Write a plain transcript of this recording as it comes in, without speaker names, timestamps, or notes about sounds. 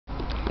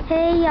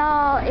Hey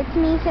y'all, it's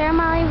me, Sarah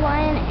Molly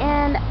One,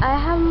 and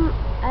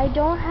I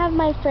don't have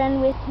my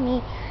friend with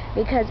me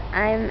because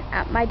I'm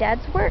at my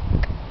dad's work.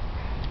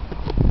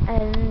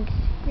 And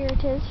here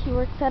it is. He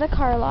works at a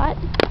car lot,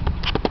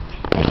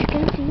 as you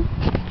can see.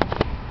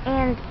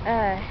 And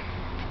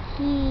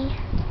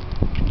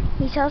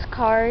he sells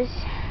cars,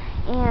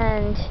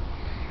 and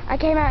I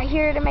came out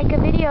here to make a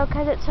video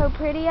because it's so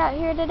pretty out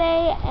here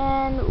today.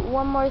 And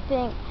one more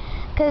thing,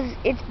 because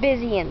it's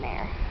busy in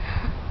there.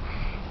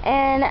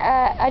 And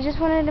I just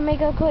wanted to make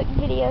a quick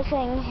video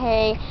saying,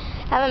 hey,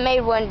 haven't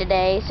made one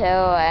today, so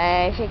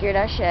I figured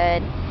I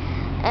should.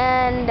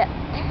 And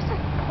there's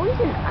like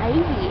poison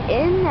ivy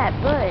in that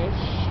bush,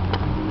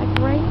 like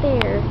right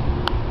there.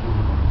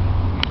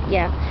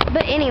 Yeah,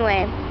 but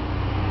anyway,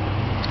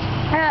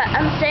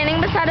 I'm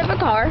standing beside of a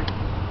car.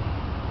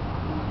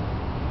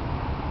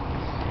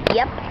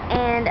 Yep,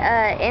 and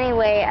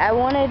anyway, I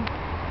wanted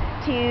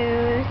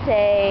to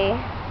say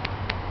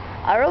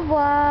au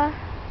revoir.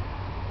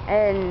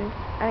 And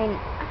I mean,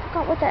 I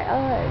forgot what that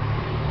was.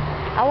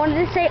 I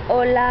wanted to say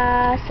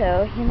hola,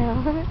 so you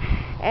know.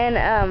 And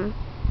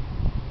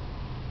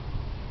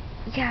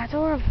yeah, it's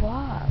au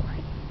revoir.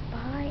 Like,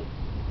 bye.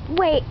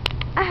 Wait,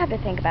 I have to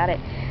think about it.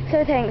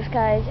 So thanks,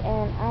 guys,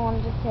 and I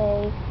wanted to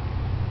say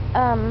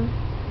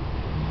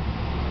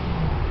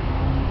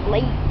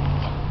late.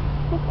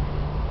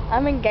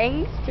 I'm a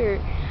gangster.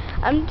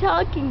 I'm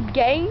talking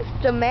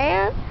gangster,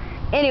 man.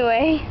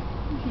 Anyway,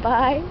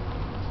 bye.